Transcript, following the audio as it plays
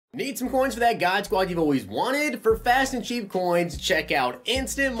Need some coins for that God Squad you've always wanted? For fast and cheap coins, check out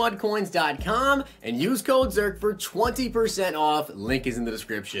instantmudcoins.com and use code ZIRK for 20% off. Link is in the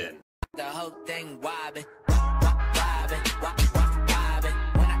description. The whole thing wobbin', wobbin', wobbin'.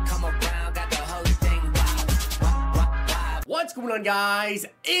 When I come around, got the whole thing wobbin'. What's going on, guys?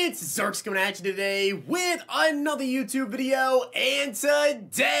 It's Zirksee coming at you today with another YouTube video, and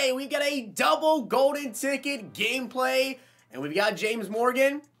today we've got a double golden ticket gameplay, and we've got James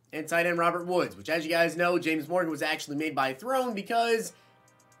Morgan and tight end Robert Woods, which, as you guys know, James Morgan was actually made by Throne because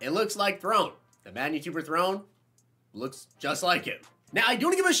it looks like Throne. The Madden YouTuber Throne looks just like him. Now, I do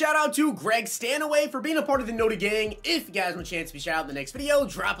want to give a shout out to Greg Stanaway for being a part of the Nota Gang. If you guys want a chance to be shout out in the next video,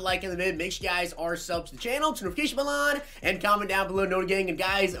 drop a like in the vid. Make sure you guys are subbed to the channel, turn notification bell on, and comment down below Nota Gang. And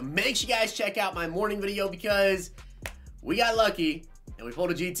guys, make sure you guys check out my morning video because we got lucky and we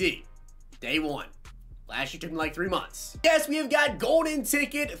pulled a GT. Day one. Last year took me like 3 months. Yes, we have got golden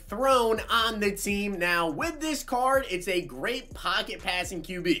ticket Throne on the team. Now, with this card, it's a great pocket passing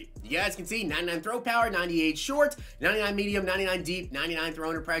QB. You guys can see 99 throw power, 98 short, 99 medium, 99 deep, 99 throw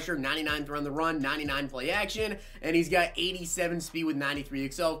under pressure, 99 throw on the run, 99 play action, and he's got 87 speed with 93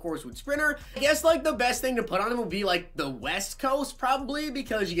 excel, of course, with sprinter. I guess like the best thing to put on him would be like the West Coast probably,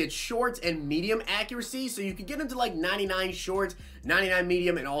 because you get short and medium accuracy, so you could get him to like 99 short, 99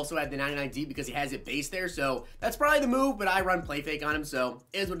 medium, and also add the 99 deep because he has it based there. So that's probably the move, but I run play fake on him, so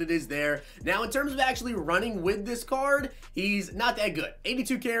it is what it is there. Now, in terms of actually running with this card, he's not that good.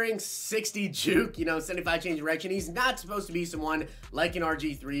 82 carrying, 60 juke, 75 change direction. He's not supposed to be someone like an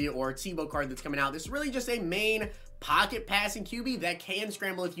RG3 or a Tebow card that's coming out. This is really just a main pocket passing QB that can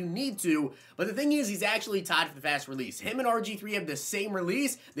scramble if you need to, but the thing is, he's actually tied for the fast release. Him and RG3 have the same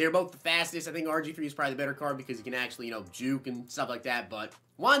release. They're both the fastest. I think RG3 is probably the better card because he can actually, juke and stuff like that, but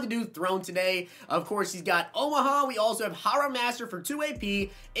wanted to do Throne today. Of course, he's got Omaha. We also have Horror Master for 2 AP,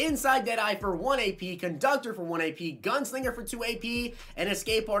 Inside Deadeye for 1 AP, Conductor for 1 AP, Gunslinger for 2 AP, and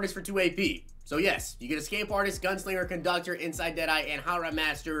Escape Artist for 2 AP. So yes, you get Escape Artist, Gunslinger, Conductor, Inside Deadeye, and Horror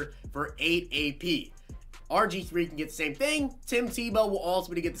Master for 8 AP. RG3 can get the same thing. Tim Tebow will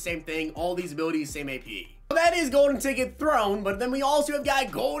also get the same thing. All these abilities, same AP. So that is golden ticket Throne, but then we also have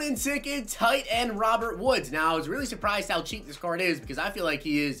got golden ticket tight end Robert Woods. Now, I was really surprised how cheap this card is because I feel like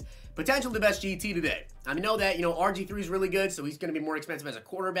he is potentially the best GT today. I know that, RG3 is really good, so he's going to be more expensive as a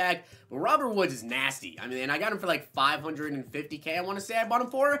quarterback, but Robert Woods is nasty. And I got him for like 550K, I want to say I bought him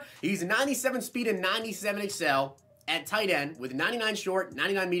for. He's 97 speed and 97 excel at tight end with 99 short,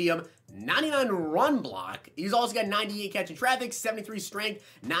 99 medium, 99 run block. He's also got 98 catching traffic, 73 strength,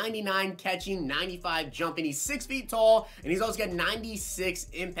 99 catching, 95 jumping. He's 6 feet tall, and he's also got 96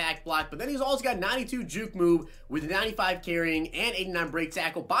 impact block, but then he's also got 92 juke move with 95 carrying and 89 break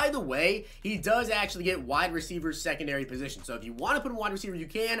tackle. By the way, he does actually get wide receiver secondary position, so if you want to put him wide receiver, you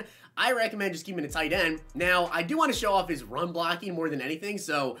can. I recommend just keeping him a tight end. Now, I do want to show off his run blocking more than anything,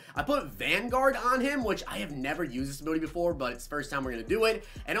 so I put Vanguard on him, which I have never used this ability before, but it's the first time we're going to do it.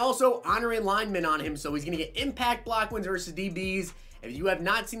 And also honorary lineman on him, so he's going to get impact block wins versus DBs. If you have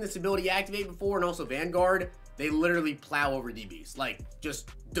not seen this ability activate before, and also Vanguard, they literally plow over DBs, like just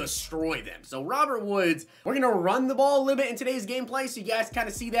destroy them. So Robert Woods, we're going to run the ball a little bit in today's gameplay so you guys kind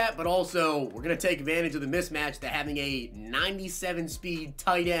of see that, but also we're going to take advantage of the mismatch that having a 97 speed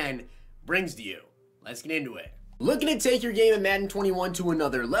tight end brings to you. Let's get into it. Looking to take your game in Madden 21 to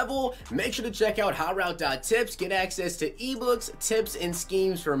another level? Make sure to check out hotroute.tips. Get access to ebooks, tips, and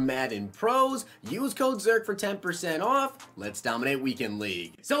schemes from Madden pros. Use code ZIRK for 10% off. Let's dominate Weekend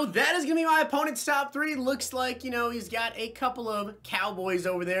League. So that is going to be my opponent's top 3. Looks like, he's got a couple of Cowboys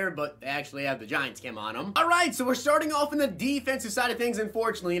over there, but they actually have the Giants cam on them. All right, so we're starting off in the defensive side of things.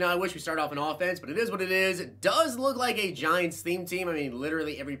 Unfortunately, I wish we started off in offense, but it is what it is. It does look like a Giants theme team.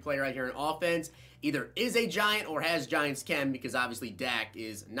 Literally every player right here in offense either is a Giant or has Giants chem, because obviously Dak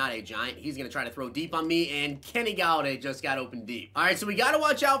is not a Giant. He's going to try to throw deep on me, and Kenny Galladay just got open deep. All right, so we got to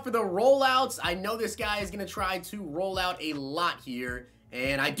watch out for the rollouts. I know this guy is going to try to roll out a lot here,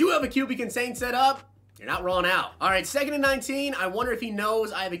 and I do have a QB contain set up. You're not rolling out. All right, 2nd and 19. I wonder if he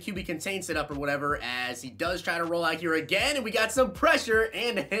knows I have a QB contain set up or whatever, as he does try to roll out here again, and we got some pressure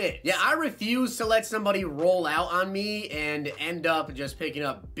and a hit. Yeah, I refuse to let somebody roll out on me and end up just picking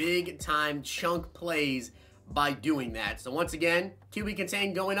up big time chunk plays by doing that. So once again, QB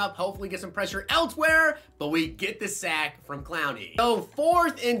contain going up, hopefully get some pressure elsewhere, but we get the sack from Clowney. So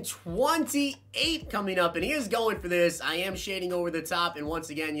 4th and 28 coming up, and he is going for this. I am shading over the top, and once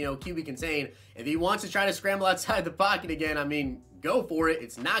again, you know, QB contain, if he wants to try to scramble outside the pocket again, I mean, go for it.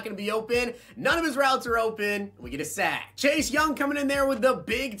 It's not going to be open. None of his routes are open. We get a sack. Chase Young coming in there with the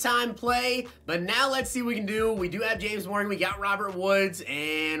big time play. But now let's see what we can do. We do have James Morgan. We got Robert Woods.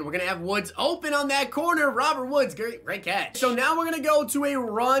 And we're going to have Woods open on that corner. Robert Woods, great catch. So now we're going to go to a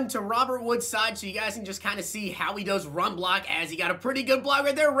run to Robert Woods' side so you guys can just kind of see how he does run block as he got a pretty good block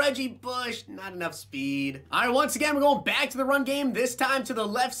right there. Reggie Bush, not enough speed. All right, once again, we're going back to the run game. This time to the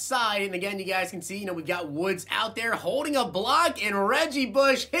left side. And again, you guys can see, you know, we've got Woods out there holding a block. And Reggie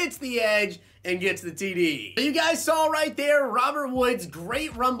Bush hits the edge and gets the TD. So you guys saw right there, Robert Woods,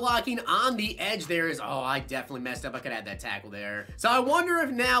 great run blocking on the edge there. Oh, I definitely messed up. I could have had that tackle there. So I wonder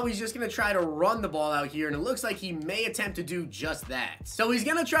if now he's just going to try to run the ball out here, and it looks like he may attempt to do just that. So he's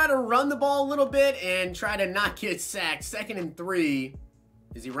going to try to run the ball a little bit and try to not get sacked. 2nd and 3.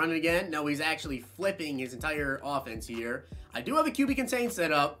 Is he running again? No, he's actually flipping his entire offense here. I do have a QB contain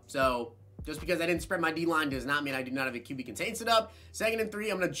set up, so just because I didn't spread my D-line does not mean I do not have a QB contain set up. 2nd and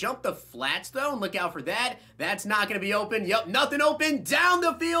 3. I'm going to jump the flats, though, and look out for that. That's not going to be open. Yep, nothing open. Down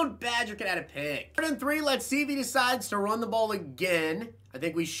the field. Badger could add a pick. 3rd and 3. Let's see if he decides to run the ball again. I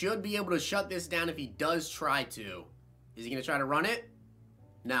think we should be able to shut this down if he does try to. Is he going to try to run it?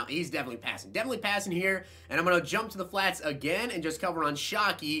 No, he's definitely passing. Definitely passing here. And I'm going to jump to the flats again and just cover on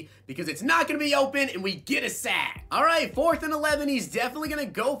Shockey because it's not going to be open and we get a sack. All right, 4th and 11. He's definitely going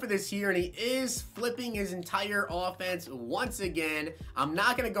to go for this here, and he is flipping his entire offense once again. I'm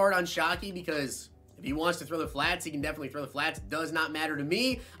not going to guard on Shockey because if he wants to throw the flats, he can definitely throw the flats. Does not matter to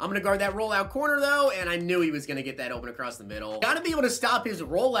me. I'm going to guard that rollout corner, though, and I knew he was going to get that open across the middle. Got to be able to stop his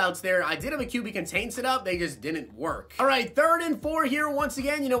rollouts there. I did have a QB contain set up. They just didn't work. All right, 3rd and 4 here. Once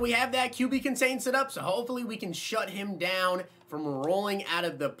again, you know, we have that QB contain set up, so hopefully we can shut him down from rolling out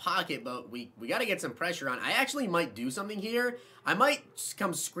of the pocket, but we got to get some pressure on. I actually might do something here. I might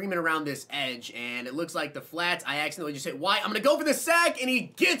come screaming around this edge, and it looks like the flats, I accidentally just hit Y. I'm going to go for the sack, and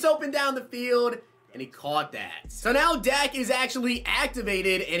he gets open down the field. And he caught that. So now Dak is actually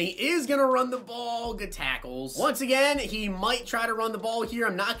activated, and he is going to run the ball. Good tackles. Once again, he might try to run the ball here.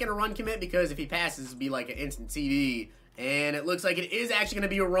 I'm not going to run commit because if he passes, it'll be like an instant TD. And it looks like it is actually going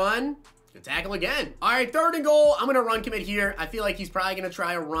to be a run. Good tackle again. All right, 3rd and goal. I'm going to run commit here. I feel like he's probably going to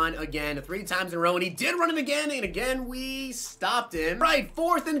try a run again 3 times in a row, and he did run it again, and again, we stopped him. All right,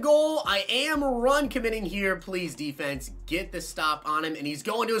 4th and goal. I am run committing here. Please, defense, get the stop on him, and he's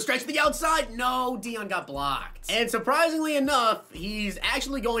going to a stretch to the outside. No, Dion got blocked. And surprisingly enough, he's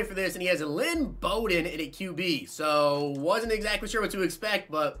actually going for this, and he has a Lynn Bowden in a QB, so wasn't exactly sure what to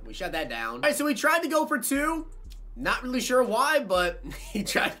expect, but we shut that down. All right, so we tried to go for 2. Not really sure why, but he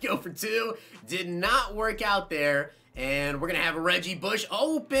tried to go for 2. Did not work out there. And we're going to have Reggie Bush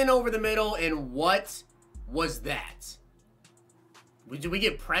open over the middle. And what was that? Did we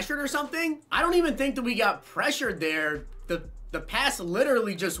get pressured or something? I don't even think that we got pressured there. The pass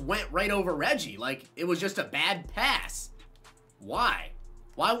literally just went right over Reggie. Like, it was just a bad pass. Why?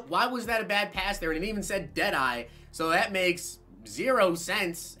 Why was that a bad pass there? And it even said deadeye. So that makes 0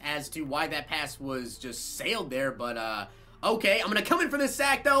 sense as to why that pass was just sailed there, but okay, I'm gonna come in for this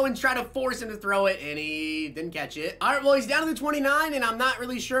sack though and try to force him to throw it, and he didn't catch it. All right, well, he's down to the 29, and I'm not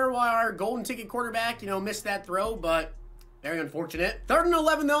really sure why our golden ticket quarterback, you know, missed that throw, but very unfortunate. 3rd and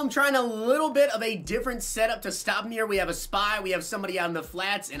 11, though. I'm trying a little bit of a different setup to stop him here. We have a spy. We have somebody out in the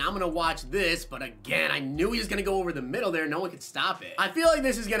flats, and I'm going to watch this. But again, I knew he was going to go over the middle there. No one could stop it. I feel like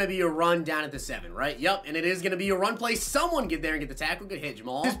this is going to be a run down at the 7, right? Yep, and it is going to be a run play. Someone get there and get the tackle. Good hit,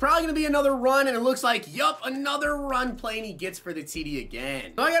 Jamal. There's probably going to be another run, and it looks like, yup, another run play, and he gets for the TD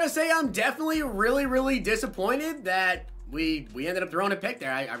again. So I got to say, I'm definitely really disappointed that we ended up throwing a pick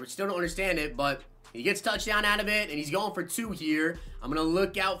there. I still don't understand it, but he gets touchdown out of it, and he's going for 2 here. I'm going to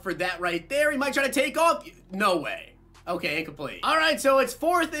look out for that right there. He might try to take off. No way. Okay, incomplete. All right, so it's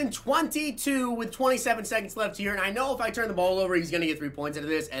 4th and 22 with 27 seconds left here, and I know if I turn the ball over, he's going to get 3 points out of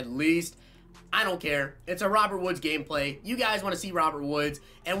this at least. I don't care. It's a Robert Woods gameplay. You guys want to see Robert Woods,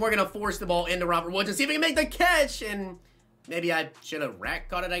 and we're going to force the ball into Robert Woods and see if he can make the catch, and maybe I should have rack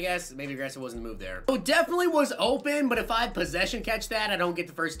caught it, I guess. Maybe aggressive wasn't the move there. So it definitely was open, but if I possession catch that, I don't get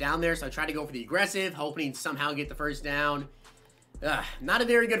the first down there. So I try to go for the aggressive, hoping he'd somehow get the first down. Not a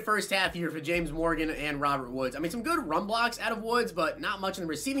very good first half here for James Morgan and Robert Woods. I mean, some good run blocks out of Woods, but not much in the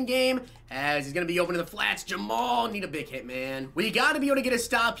receiving game, as he's going to be open to the flats. Jamal, need a big hit, man. We got to be able to get a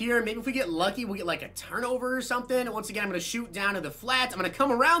stop here. Maybe if we get lucky, we'll get like a turnover or something. Once again, I'm going to shoot down to the flats. I'm going to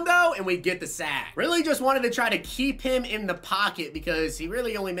come around, though, and we get the sack. Really just wanted to try to keep him in the pocket because he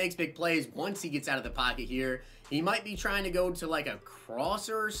really only makes big plays once he gets out of the pocket here. He might be trying to go to like a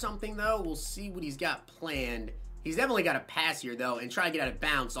crosser or something, though. We'll see what he's got planned. He's definitely got to pass here, though, and try to get out of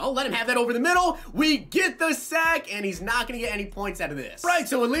bounds. So I'll let him have that over the middle. We get the sack, and he's not going to get any points out of this. Right,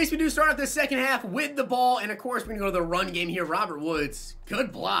 so at least we do start off the second half with the ball. And, of course, we're going to go to the run game here. Robert Woods,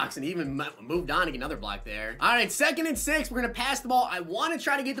 good blocks, and even moved on to get another block there. All right, 2nd and 6. We're going to pass the ball. I want to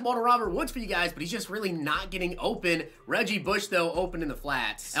try to get the ball to Robert Woods for you guys, but he's just really not getting open. Reggie Bush, though, open in the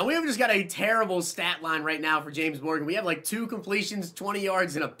flats. And we have just got a terrible stat line right now for James Morgan. We have, like, 2 completions, 20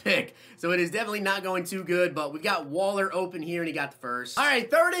 yards, and a pick. So it is definitely not going too good, but we've got Waller open here, and he got the first. All right,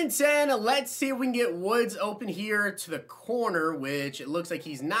 3rd and 10. Let's see if we can get Woods open here to the corner, which it looks like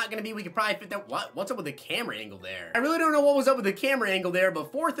he's not going to be. We could probably fit that. What's up with the camera angle there? I really don't know what was up with the camera angle there,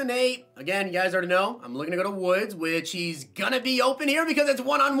 but 4th and 8. Again, you guys already know. I'm looking to go to Woods, which he's going to be open here because it's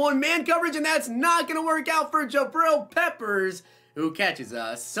one-on-one man coverage, and that's not going to work out for Jabril Peppers, who catches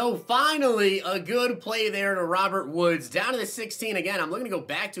us. So finally, a good play there to Robert Woods. Down to the 16 again. I'm looking to go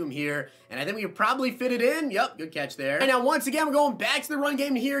back to him here, and I think we could probably fit it in. Yep, good catch there. And now once again, we're going back to the run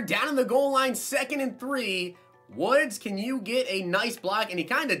game here. Down in the goal line, 2nd and 3. Woods, can you get a nice block? And he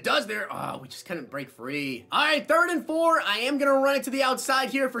kind of does there. Oh, we just couldn't break free. All right, 3rd and 4. I am going to run it to the outside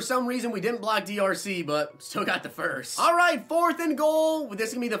here. For some reason, we didn't block DRC, but still got the first. All right, 4th and goal. This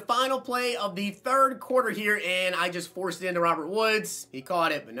is going to be the final play of the 3rd quarter here, and I just forced it into Robert Woods. He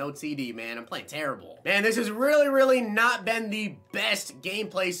caught it, but no TD, man. I'm playing terrible. Man, this has really not been the best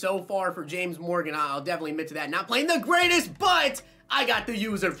gameplay so far for James Morgan. I'll definitely admit to that. Not playing the greatest, but I got the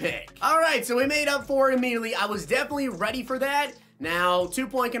user pick. All right, so we made up for it immediately. I was definitely ready for that. Now,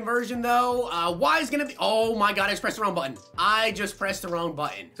 2-point conversion, though. Y is going to be... Oh, my God, I just pressed the wrong button. I just pressed the wrong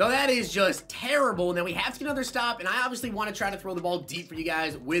button. So that is just terrible. And then we have to get another stop, and I obviously want to try to throw the ball deep for you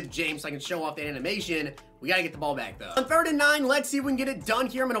guys with James so I can show off that animation. We got to get the ball back, though. On 3rd and 9, let's see if we can get it done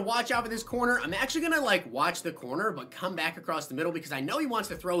here. I'm going to watch out for this corner. I'm actually going to, like, watch the corner, but come back across the middle because I know he wants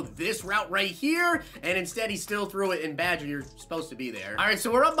to throw this route right here, and instead he still threw it in Badger. You're supposed to be there. All right,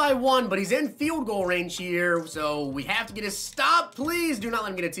 so we're up by 1, but he's in field goal range here, so we have to get a stop. Please do not let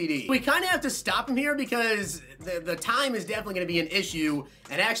him get a TD. We kind of have to stop him here because the time is definitely going to be an issue,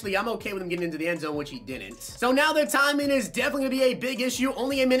 and actually, I'm okay with him getting into the end zone, which he didn't. So now the timing is definitely going to be a big issue.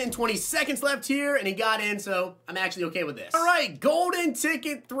 Only 1 minute and 20 seconds left here, and he got in. So I'm actually okay with this. All right, golden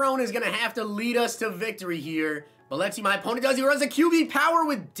ticket thrown is going to have to lead us to victory here. But let's see, my opponent does. He runs a QB power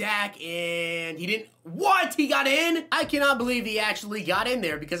with Dak, and he didn't. What? He got in? I cannot believe he actually got in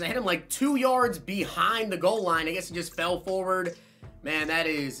there because I hit him like 2 yards behind the goal line. I guess he just fell forward. Man, that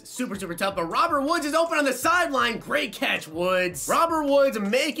is super tough. But Robert Woods is open on the sideline. Great catch, Woods. Robert Woods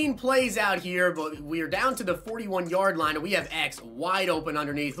making plays out here, but we are down to the 41-yard line, and we have X wide open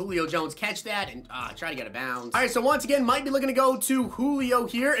underneath. Julio Jones catch that and try to get a bounce. All right, so once again, might be looking to go to Julio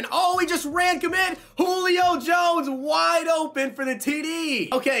here. And oh, he just ran commit. Julio Jones wide open for the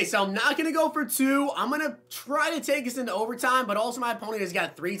TD. Okay, so I'm not going to go for 2. I'm going to try to take us into overtime, but also my opponent has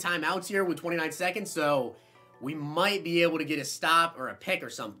got 3 timeouts here with 29 seconds, so we might be able to get a stop or a pick or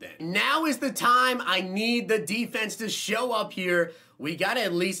something. Now is the time. I need the defense to show up here. We got to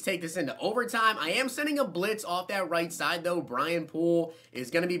at least take this into overtime. I am sending a blitz off that right side, though. Brian Poole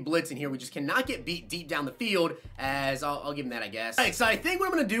is going to be blitzing here. We just cannot get beat deep down the field, as I'll give him that, I guess. All right, so I think what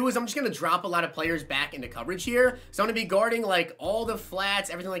I'm going to do is I'm just going to drop a lot of players back into coverage here. So I'm going to be guarding, like, all the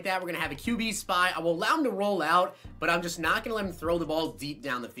flats, everything like that. We're going to have a QB spy. I will allow him to roll out, but I'm just not going to let him throw the ball deep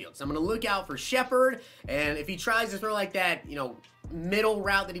down the field. So I'm going to look out for Shepard, and if he tries to throw like that, you know, middle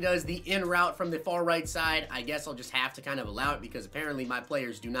route that he does, the in route from the far right side, I guess I'll just have to kind of allow it because apparently my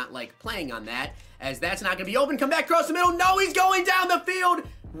players do not like playing on that, as that's not going to be open. Come back across the middle. No, he's going down the field.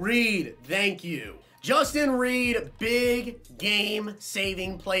 Reed, thank you. Justin Reed, big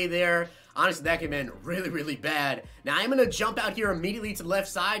game-saving play there. Honestly, that could have been really bad. Now, I'm going to jump out here immediately to the left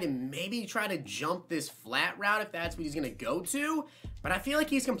side and maybe try to jump this flat route if that's what he's going to go to. But I feel like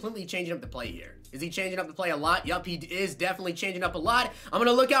he's completely changing up the play here. Is he changing up the play a lot? Yup, he is definitely changing up a lot. I'm going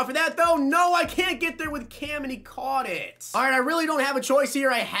to look out for that, though. No, I can't get there with Cam, and he caught it. All right, I really don't have a choice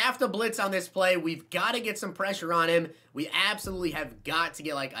here. I have to blitz on this play. We've got to get some pressure on him. We absolutely have got to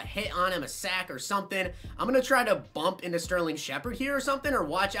get, like, a hit on him, a sack or something. I'm going to try to bump into Sterling Shepard here or something, or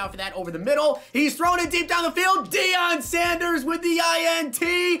watch out for that over the middle. He's throwing it deep down the field. Deion Sanders with the INT.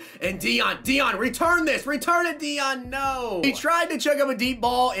 And Deion, return this. Return it, Deion. No. He tried to chuck up a deep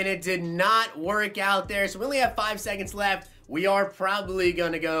ball, and it did not work out there. So we only have 5 seconds left. We are probably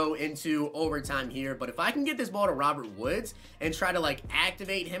going to go into overtime here, but if I can get this ball to Robert Woods and try to, like,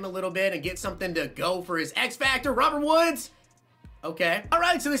 activate him a little bit and get something to go for his X Factor, Robert Woods. Okay. All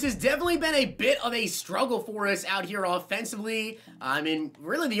right, so this has definitely been a bit of a struggle for us out here offensively. I mean,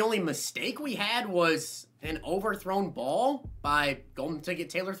 really the only mistake we had was an overthrown ball by Golden Ticket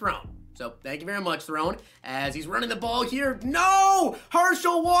Taylor Throne. So thank you very much, Throne, as he's running the ball here. No!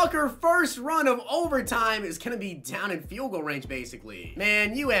 Herschel Walker, first run of overtime, is going to be down in field goal range, basically.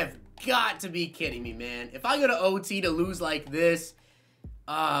 Man, you have got to be kidding me, man. If I go to OT to lose like this,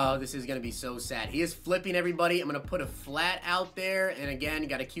 oh, this is going to be so sad. He is flipping everybody. I'm going to put a flat out there. And again, you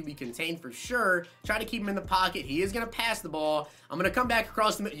got a QB contained for sure. Try to keep him in the pocket. He is going to pass the ball. I'm going to come back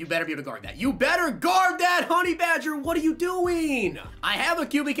across the middle. You better be able to guard that. You better guard that, Honey Badger. What are you doing? I have a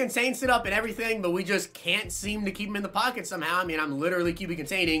QB contain set up and everything, but we just can't seem to keep him in the pocket somehow. I mean, I'm literally QB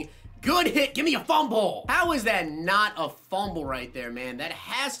containing. Good hit. Give me a fumble. How is that not a fumble right there, man? That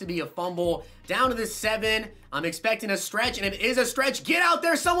has to be a fumble. Down to the 7. I'm expecting a stretch, and it is a stretch. Get out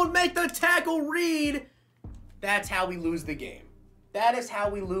there. Someone make the tackle read. That's how we lose the game. That is how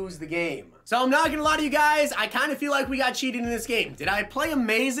we lose the game. So I'm not going to lie to you guys. I kind of feel like we got cheated in this game. Did I play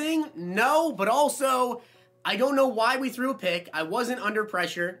amazing? No, but also, I don't know why we threw a pick. I wasn't under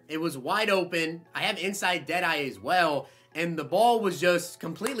pressure. It was wide open. I have inside deadeye as well. And the ball was just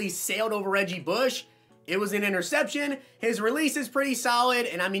completely sailed over Reggie Bush. It was an interception. His release is pretty solid.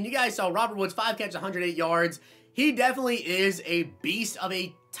 And I mean, you guys saw Robert Woods, 5 catches, 108 yards. He definitely is a beast of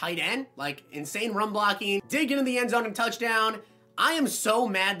a tight end. Like, insane run blocking. Did get in the end zone and touchdown. I am so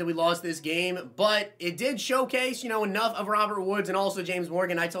mad that we lost this game, but it did showcase, you know, enough of Robert Woods and also James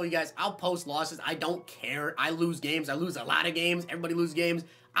Morgan. I told you guys, I'll post losses. I don't care. I lose games. I lose a lot of games. Everybody loses games.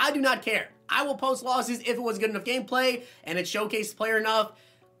 I do not care. I will post losses if it was good enough gameplay and it showcased the player enough.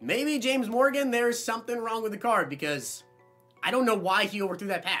 Maybe James Morgan, there's something wrong with the card because I don't know why he overthrew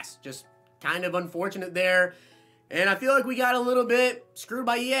that pass. Just kind of unfortunate there. And I feel like we got a little bit screwed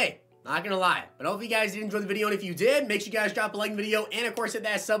by EA. Not gonna lie. But hopefully you guys did enjoy the video. And if you did, make sure you guys drop a like in the video. And of course, hit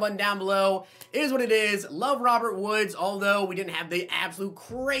that sub button down below. It is what it is. Love Robert Woods. Although we didn't have the absolute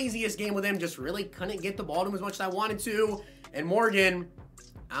craziest game with him. Just really couldn't get the ball to him as much as I wanted to. And Morgan,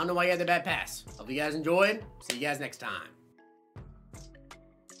 I don't know why you had the bad pass. Hope you guys enjoyed. See you guys next time.